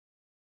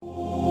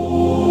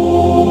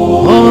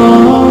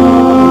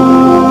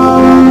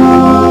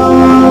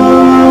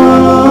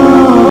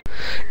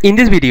In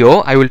this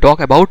video I will talk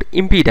about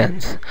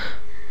impedance.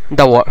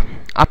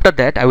 After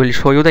that I will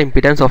show you the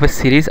impedance of a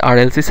series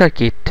RLC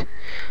circuit,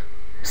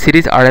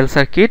 series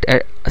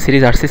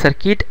RC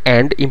circuit,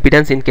 and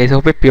impedance in case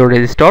of a pure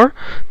resistor,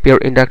 pure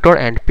inductor,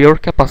 and pure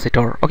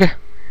capacitor. Okay,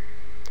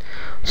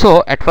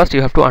 so at first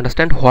you have to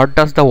understand what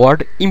does the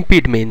word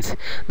impede means.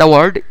 The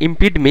word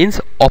impede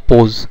means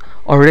oppose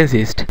or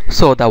resist.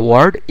 So the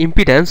word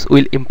impedance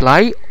will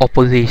imply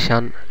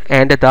opposition,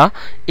 and the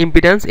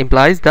impedance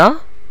implies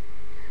the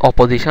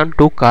opposition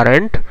to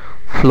current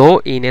flow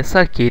in a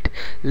circuit.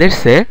 Let's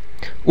say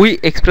we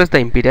express the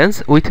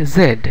impedance with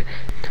Z,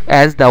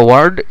 as the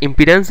word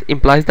impedance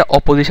implies the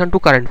opposition to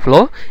current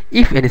flow.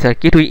 If any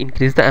circuit we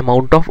increase the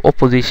amount of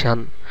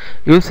opposition,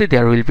 you will see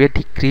there will be a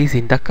decrease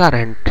in the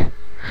current,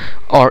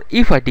 or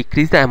if I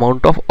decrease the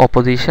amount of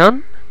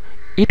opposition,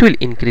 it will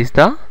increase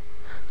the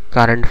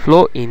current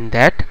flow in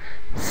that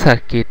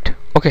circuit.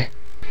 Okay,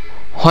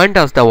 when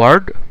does the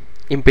word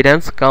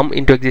impedance come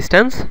into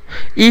existence?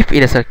 If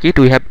in a circuit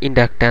we have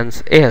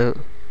inductance L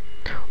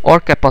or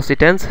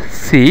capacitance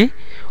C,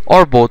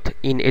 or both,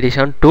 in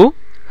addition to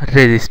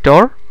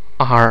resistor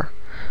R,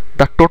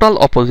 the total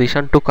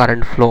opposition to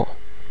current flow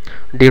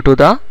due to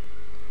the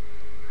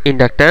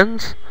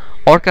inductance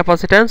or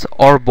capacitance,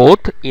 or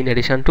both, in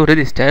addition to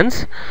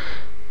resistance,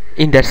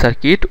 in that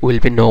circuit will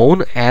be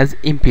known as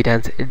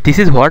impedance. This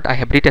is what I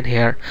have written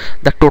here,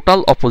 the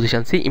total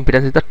opposition. See,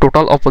 impedance is the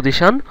total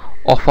opposition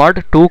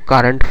offered to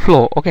current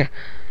flow, okay,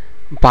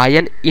 by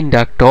an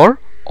inductor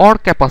or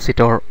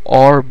capacitor,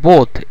 or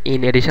both,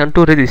 in addition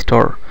to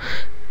resistor.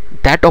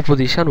 That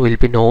opposition will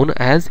be known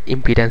as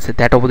impedance.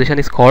 That opposition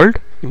is called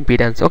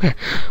impedance. Okay,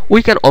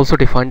 we can also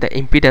define the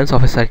impedance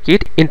of a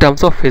circuit in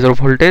terms of phasor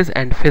voltage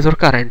and phasor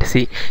current.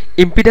 See,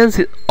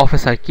 impedance of a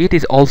circuit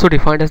is also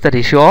defined as the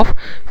ratio of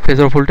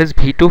phasor voltage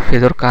V to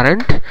phasor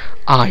current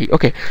I.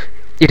 Okay,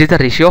 it is the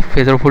ratio of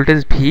phasor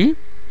voltage V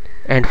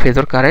and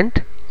phasor current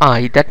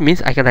I. That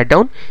means I can write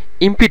down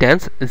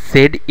impedance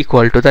Z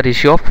equal to the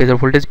ratio of phasor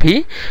voltage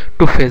V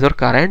to phasor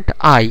current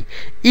I.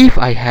 If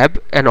I have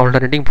an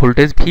alternating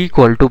voltage V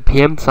equal to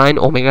Vm sin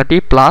omega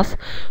t plus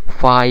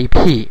phi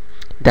V,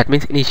 that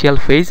means initial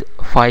phase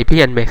phi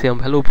V and maximum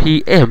value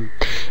Vm,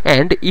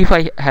 and if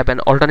I have an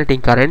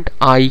alternating current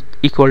I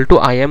equal to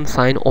Im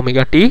sin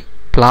omega t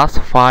plus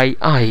phi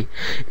I,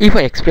 if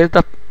I express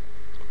the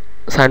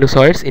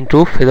sinusoids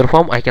into phasor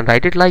form, I can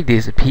write it like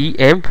this: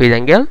 Vm phase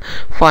angle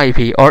phi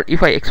V, or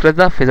if I express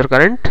the phasor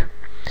current,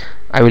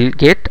 I will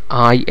get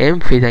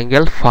Im phase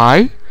angle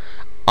phi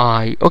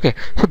I. Okay,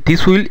 so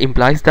this will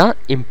implies the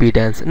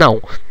impedance.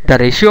 Now the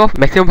ratio of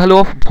maximum value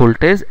of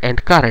voltage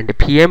and current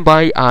Vm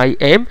by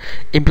Im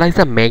implies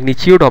the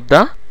magnitude of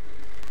the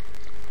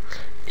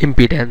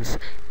impedance,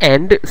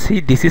 and see,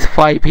 this is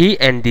phi V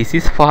and this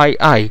is phi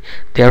I.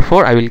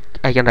 Therefore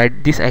I can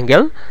write this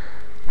angle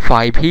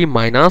phi V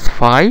minus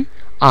phi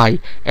I,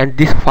 and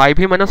this phi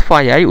V minus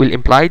phi I will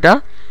imply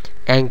the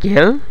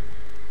angle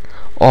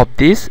of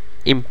this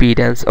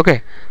impedance.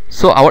 Okay,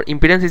 so our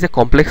impedance is a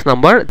complex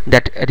number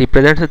that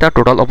represents the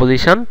total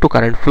opposition to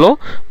current flow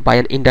by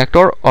an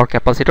inductor or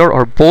capacitor,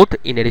 or both,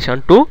 in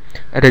addition to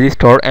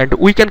resistor, and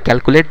we can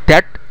calculate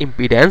that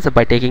impedance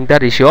by taking the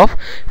ratio of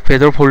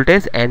phasor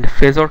voltage and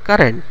phasor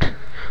current.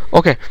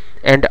 Okay,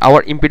 and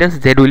our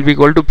impedance Z will be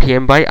equal to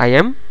Vm by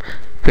Im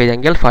phase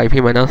angle phi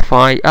V minus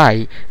phi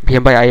I.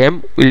 Vm by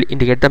Im will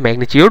indicate the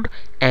magnitude,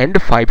 and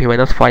phi V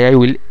minus phi I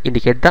will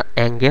indicate the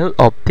angle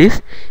of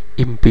this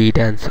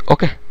impedance.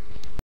 Okay,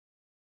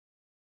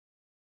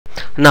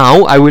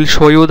 now I will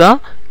show you the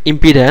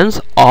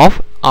impedance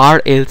of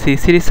RLC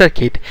series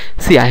circuit.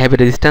 See, I have a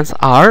resistance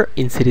R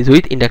in series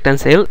with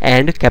inductance L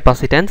and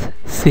capacitance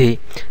C,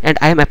 and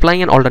I am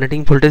applying an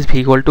alternating voltage V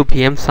equal to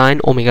Vm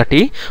sin omega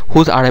t,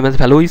 whose RMS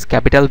value is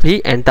capital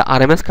V, and the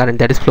RMS current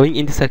that is flowing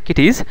in the circuit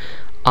is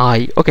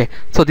I. Okay,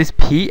 so this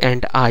V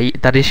and I,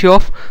 the ratio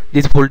of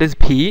this voltage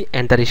V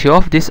and the ratio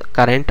of this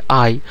current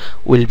I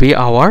will be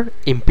our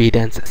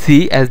impedance.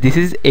 See, as this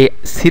is a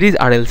series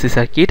RLC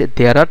circuit,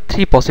 there are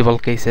three possible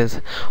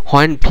cases: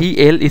 when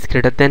VL is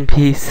greater than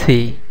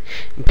VC,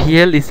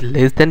 VL is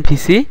less than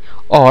VC,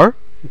 or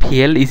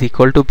VL is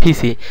equal to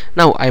VC.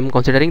 Now I am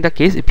considering the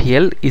case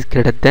VL is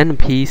greater than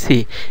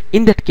VC.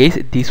 In that case,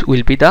 this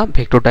will be the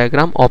vector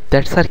diagram of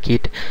that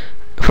circuit.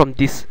 From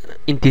this,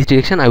 in this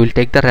direction I will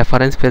take the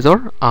reference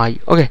phasor I.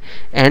 Okay,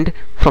 and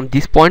from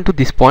this point to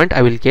this point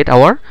I will get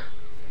our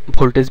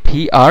voltage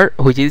VR,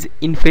 which is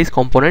in phase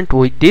component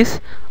with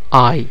this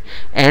I,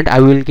 and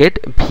I will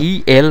get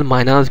VL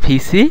minus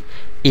VC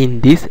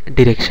in this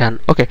direction.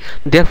 Okay,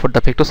 therefore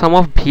the vector sum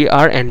of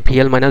VR and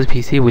VL minus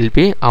VC will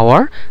be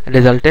our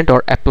resultant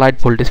or applied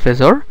voltage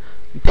phasor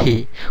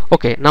V.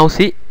 Okay, now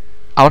see,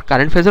 our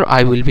current phasor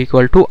I will be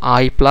equal to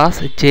I plus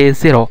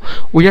J0.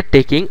 We are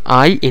taking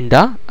I in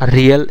the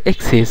real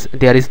axis,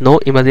 there is no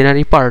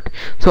imaginary part,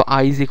 so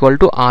I is equal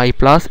to I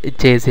plus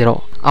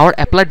J0. Our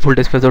applied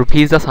voltage phasor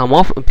V is the sum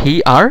of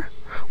VR,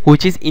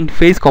 which is in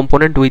phase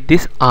component with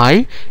this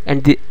I,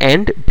 and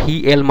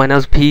VL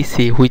minus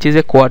VC, which is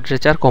a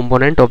quadrature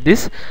component of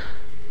this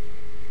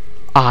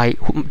I,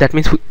 that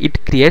means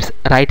it creates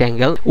right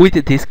angle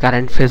with this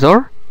current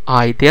phasor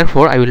I.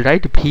 Therefore I will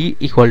write V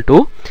equal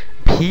to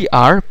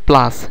VR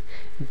plus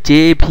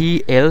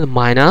JVL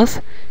minus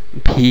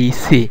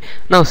VC.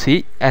 Now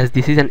see, as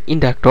this is an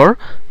inductor,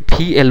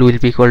 VL will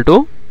be equal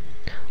to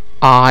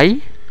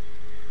I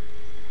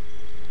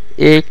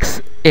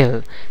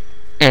XL,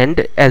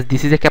 and as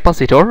this is a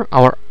capacitor,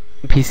 our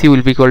VC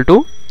will be equal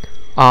to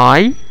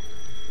I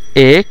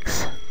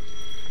X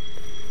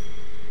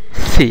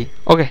C.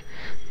 Okay,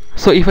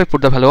 so if I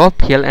put the value of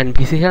VL and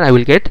VC here, I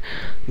will get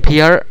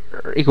VR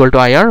equal to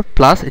IR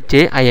plus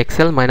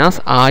JIXL minus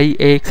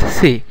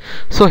IXC.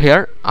 So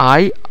here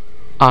I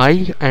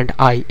and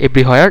I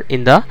everywhere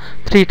in the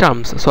three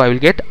terms, so I will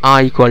get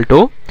I equal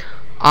to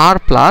R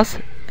plus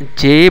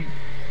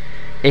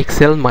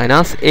JXL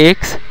minus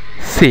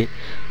XC.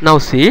 Now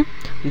see,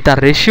 the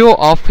ratio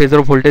of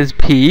phasor voltage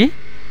V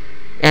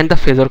and the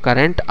phasor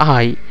current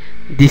I,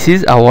 this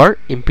is our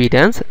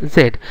impedance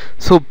Z.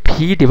 So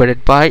V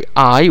divided by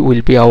I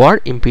will be our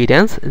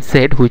impedance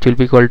Z, which will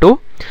be equal to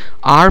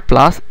R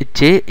plus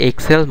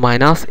JXL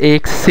minus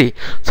XC.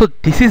 So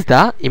this is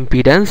the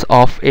impedance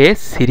of a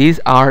series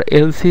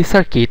RLC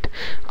circuit,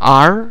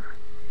 R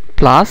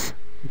plus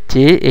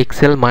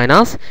JXL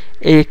minus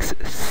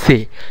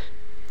XC.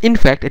 In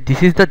fact,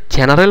 this is the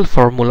general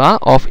formula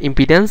of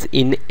impedance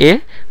in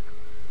a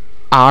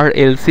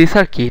RLC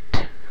circuit.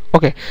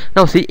 Okay,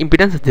 now see,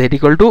 impedance Z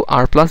equal to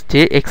R plus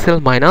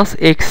JXL minus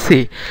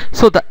XC.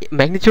 So the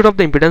magnitude of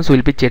the impedance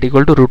will be Z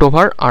equal to root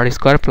over R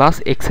square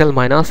plus XL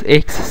minus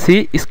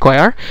XC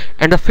square,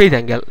 and the phase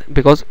angle,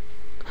 because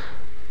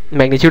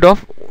magnitude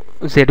of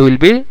Z will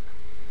be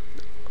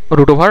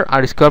root over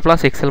R square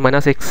plus XL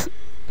minus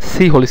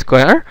XC whole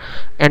square,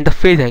 and the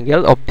phase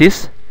angle of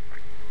this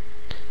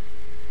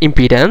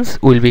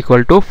impedance will be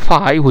equal to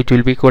phi, which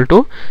will be equal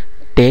to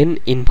tan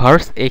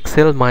inverse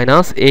XL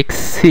minus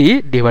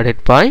XC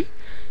divided by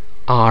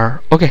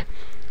R. Okay,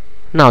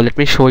 now let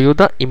me show you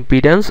the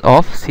impedance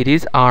of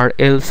series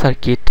RL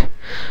circuit.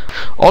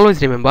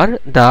 Always remember,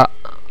 the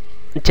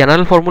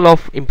general formula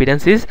of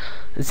impedance is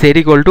Z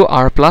equal to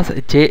R plus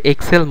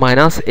JXL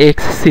minus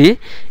XC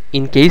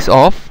in case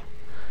of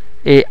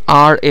a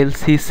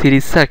RLC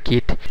series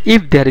circuit.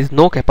 If there is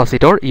no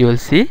capacitor, you will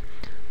see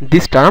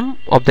this term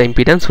of the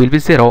impedance will be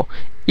 0.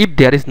 If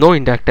there is no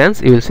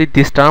inductance, you will see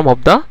this term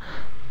of the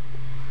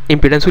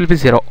impedance will be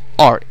 0,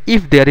 or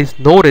if there is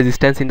no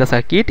resistance in the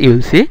circuit, you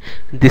will see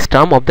this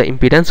term of the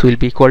impedance will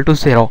be equal to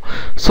 0.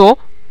 So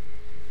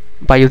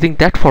by using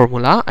that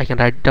formula, I can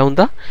write down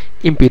the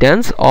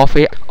impedance of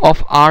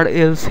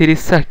RL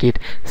series circuit.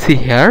 See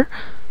here,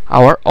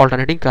 our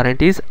alternating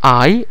current is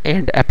I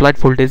and applied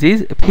voltage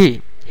is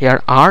V.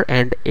 Here R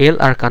and L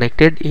are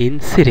connected in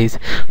series.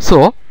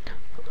 So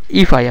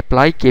if I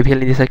apply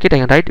KVL in the circuit, I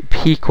can write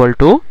V equal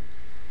to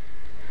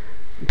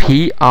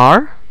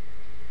VR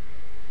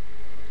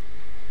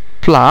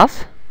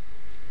plus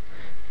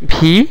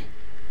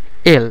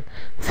VL.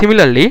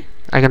 Similarly,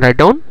 I can write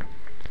down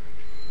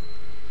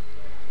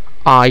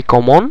I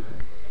common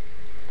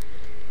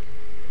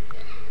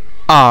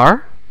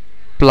R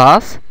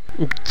plus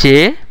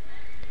JXL.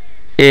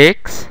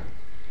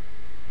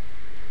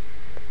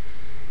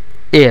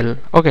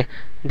 Okay,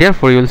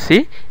 therefore you will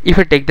see, if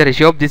I take the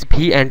ratio of this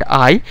V and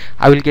I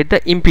will get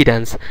the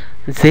impedance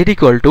Z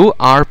equal to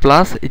R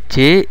plus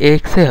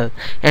JXL,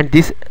 and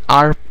this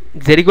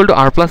Z equal to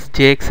R plus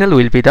JXL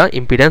will be the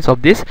impedance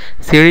of this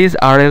series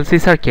RLC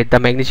circuit. The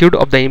magnitude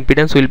of the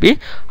impedance will be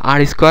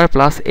R square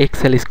plus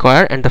XL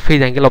square, and the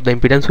phase angle of the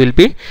impedance will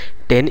be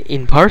tan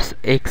inverse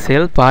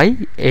XL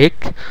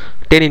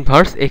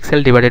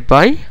divided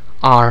by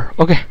R.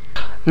 Okay,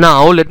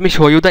 now let me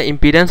show you the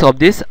impedance of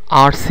this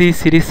RC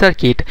series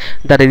circuit.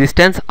 The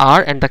resistance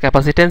R and the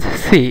capacitance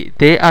C,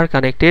 they are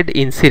connected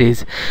in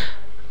series,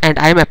 and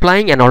I am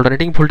applying an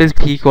alternating voltage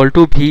V equal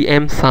to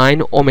Vm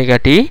sin omega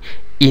t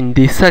in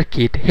this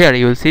circuit. Here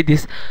you will see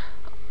this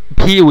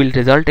V will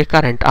result a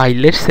current I.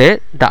 Let's say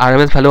the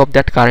RMS value of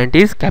that current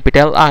is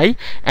capital I,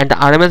 and the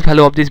RMS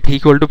value of this V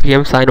equal to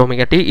Vm sin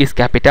omega t is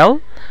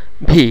capital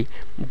V.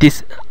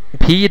 This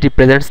V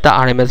represents the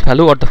RMS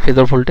value or the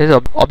phasor voltage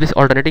of this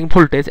alternating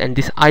voltage, and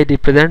this I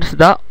represents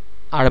the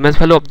RMS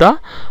value of the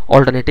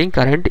alternating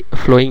current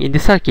flowing in the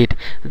circuit.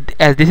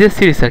 As this is a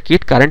series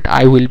circuit, current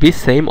I will be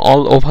same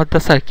all over the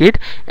circuit,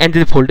 and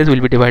this voltage will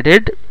be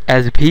divided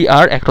as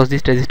VR across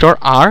this resistor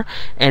R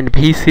and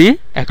VC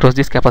across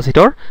this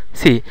capacitor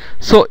C.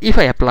 So if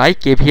I apply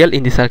KVL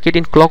in the circuit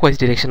in clockwise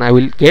direction, I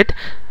will get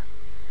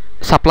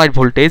supplied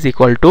voltage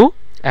equal to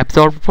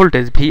absorbed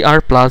voltage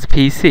VR plus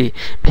VC.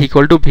 V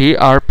equal to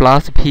VR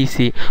plus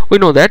VC. We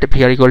know that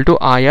VR equal to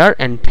IR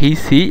and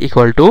VC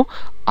equal to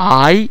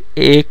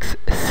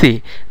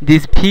IXC.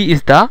 This V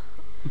is the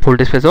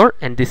voltage phasor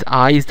and this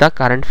I is the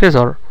current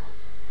phasor,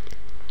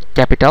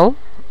 capital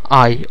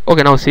I.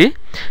 Okay, now see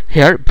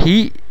here,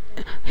 V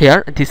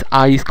here this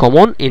I is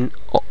common in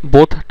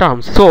both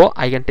terms, so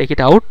I can take it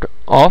out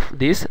of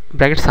this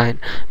bracket sign.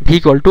 V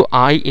equal to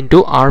I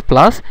into R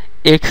plus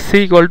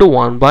XC equal to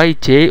 1 by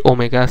j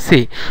omega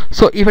c.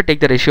 So if I take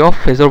the ratio of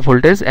phasor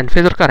voltage and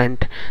phasor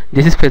current,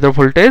 this is phasor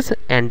voltage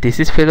and this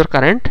is phasor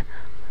current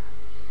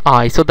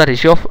I, so the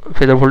ratio of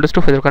phasor voltage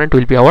to phasor current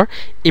will be our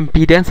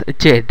impedance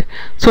Z.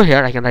 So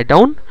here I can write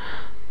down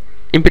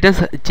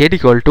impedance Z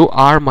equal to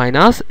R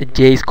minus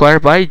j square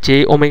by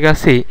j omega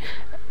c.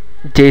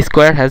 J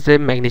square has a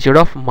magnitude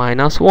of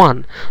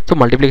 -1, so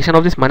multiplication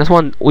of this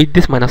 -1 with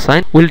this minus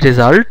sign will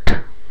result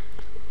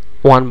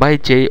 1 by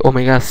j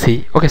omega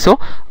c. Okay, so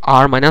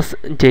R minus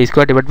j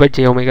square divided by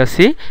j omega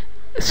c.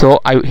 So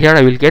here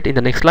I will get in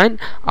the next line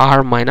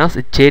R minus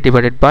j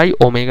divided by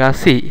omega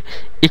c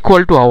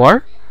equal to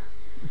our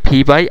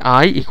V by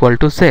I equal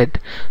to Z.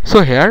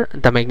 So here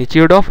the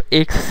magnitude of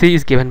XC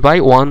is given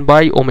by 1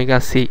 by omega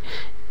c.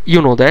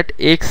 You know that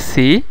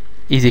XC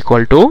is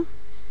equal to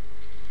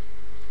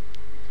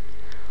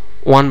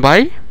 1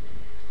 by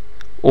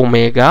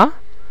omega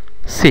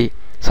c.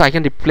 So I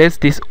can replace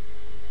this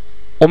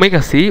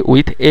omega c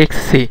with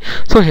XC.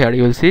 So here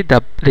you will see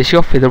the ratio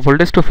of phasor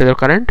voltage to phasor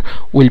current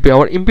will be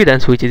our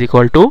impedance, which is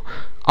equal to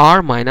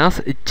R minus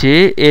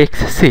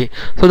jXC.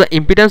 So the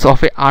impedance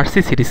of a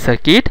RC series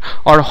circuit,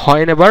 or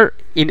whenever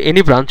in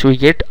any branch we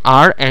get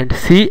R and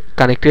C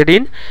connected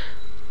in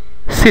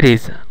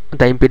series,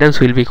 the impedance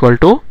will be equal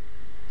to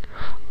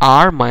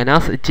R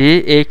minus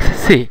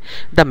jXC.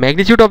 The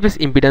magnitude of this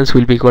impedance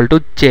will be equal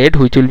to Z,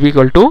 which will be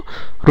equal to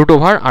root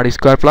over R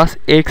square plus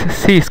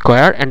XC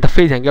square, and the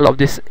phase angle of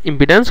this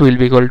impedance will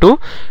be equal to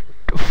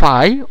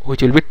phi,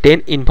 which will be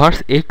tan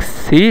inverse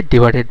XC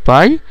divided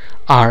by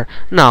R.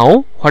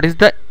 Now what is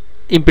the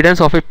impedance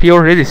of a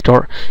pure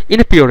resistor?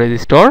 In a pure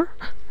resistor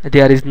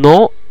there is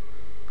no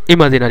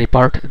imaginary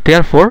part,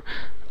 therefore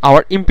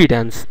our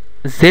impedance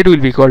Z will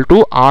be equal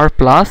to R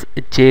plus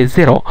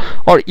J0,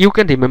 or you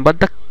can remember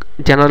the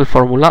general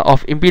formula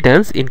of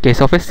impedance in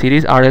case of a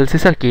series RLC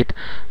circuit.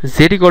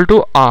 Z equal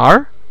to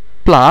R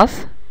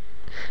plus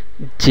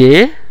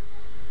J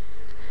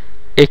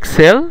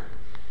XL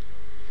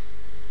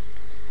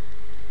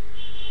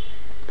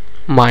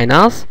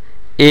minus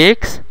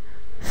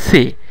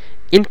XC.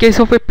 In case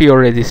of a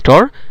pure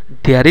resistor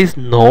there is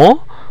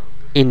no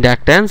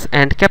inductance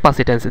and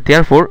capacitance,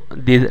 therefore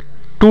these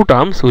two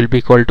terms will be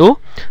equal to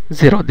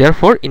 0.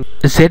 Therefore in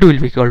Z will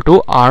be equal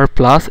to R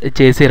plus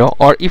J0,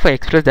 or if I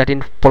express that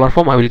in polar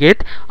form I will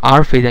get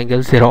R phase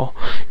angle 0.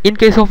 In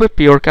case of a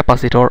pure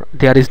capacitor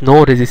there is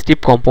no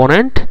resistive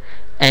component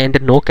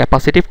and no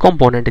capacitive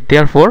component,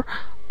 therefore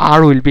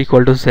R will be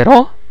equal to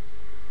 0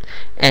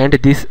 and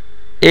this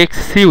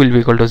XC will be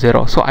equal to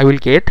 0. So I will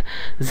get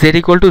Z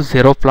equal to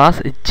 0 plus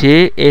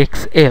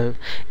JXL.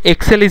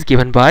 XL is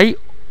given by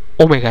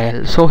omega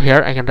L, so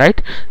here I can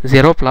write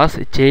 0 plus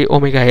j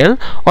omega L,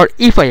 or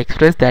if I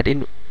express that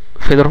in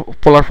phasor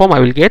polar form I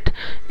will get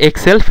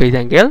XL phase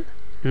angle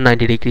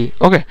 90 degree.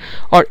 Okay,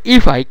 or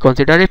if I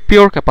consider a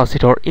pure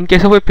capacitor, in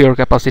case of a pure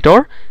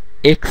capacitor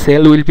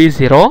XL will be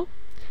 0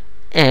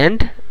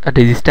 and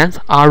resistance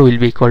R will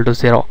be equal to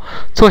 0.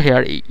 So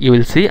here you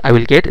will see I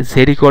will get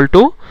Z equal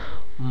to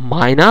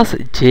minus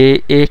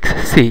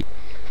JXC.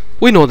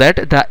 We know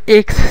that the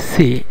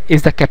XC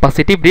is the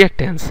capacitive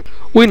reactance.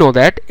 We know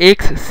that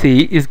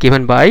XC is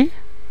given by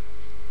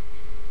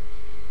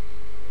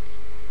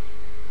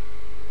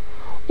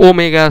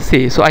omega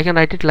c. So I can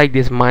write it like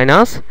this,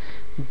 minus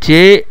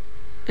J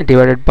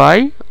divided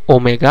by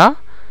omega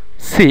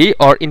c,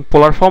 or in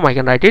polar form I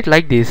can write it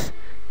like this,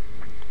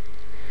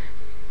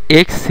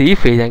 XC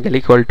phase angle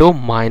equal to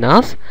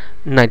minus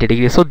 90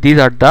 degrees. So these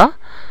are the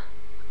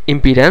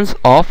impedance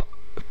of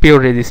pure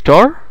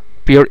resistor,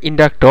 pure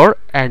inductor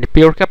and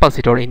pure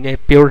capacitor. In a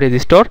pure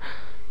resistor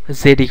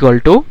Z equal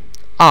to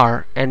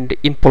R, and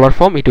in polar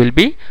form it will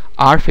be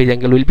R phase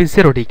angle will be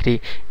 0 degree.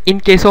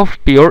 In case of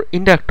pure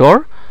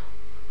inductor,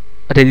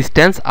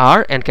 resistance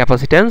R and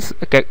capacitance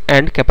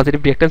and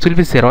capacitive reactance will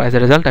be 0. As a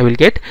result I will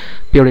get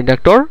pure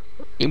inductor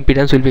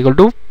impedance will be equal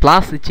to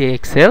plus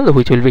JXL,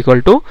 which will be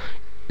equal to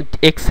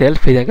XL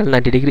phase angle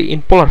 90 degree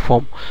in polar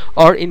form.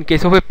 Or in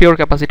case of a pure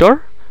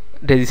capacitor,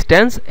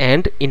 resistance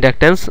and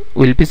inductance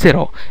will be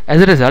 0.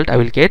 As a result I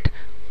will get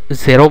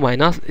 0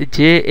 minus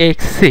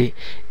JXC.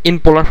 In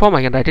polar form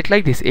I can write it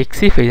like this,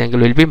 XC phase angle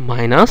will be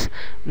minus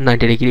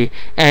 90 degree.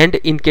 And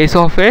in case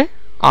of a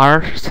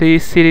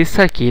RC series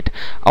circuit,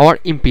 our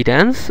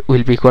impedance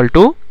will be equal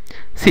to,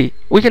 see,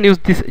 we can use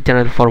this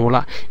general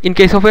formula. In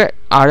case of a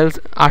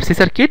RC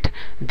circuit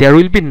there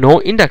will be no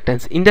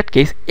inductance. In that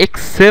case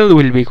XL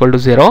will be equal to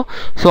 0.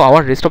 So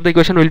our rest of the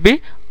equation will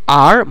be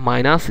R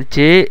minus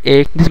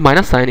JX. This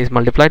minus sign is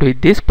multiplied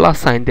with this plus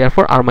sign,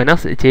 therefore R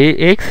minus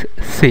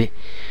JXC.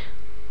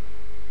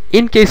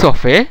 In case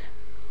of a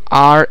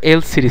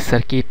RL series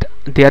circuit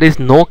there is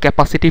no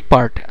capacitive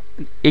part,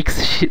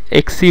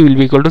 XC will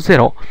be equal to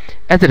 0.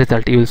 As a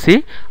result you will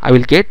see I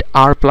will get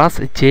R plus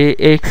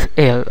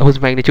JXL,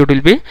 whose magnitude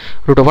will be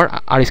root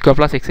over R square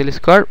plus XL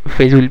square,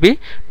 phase will be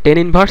tan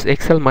inverse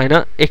XL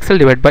minus XL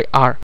divided by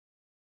R.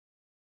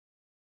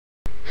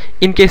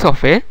 In case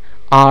of a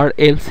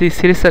RLC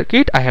series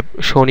circuit, I have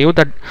shown you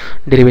the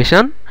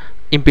derivation.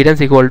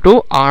 Impedance equal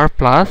to R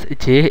plus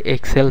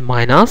jXL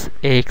minus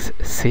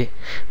XC.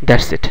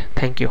 That's it.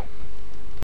 Thank you.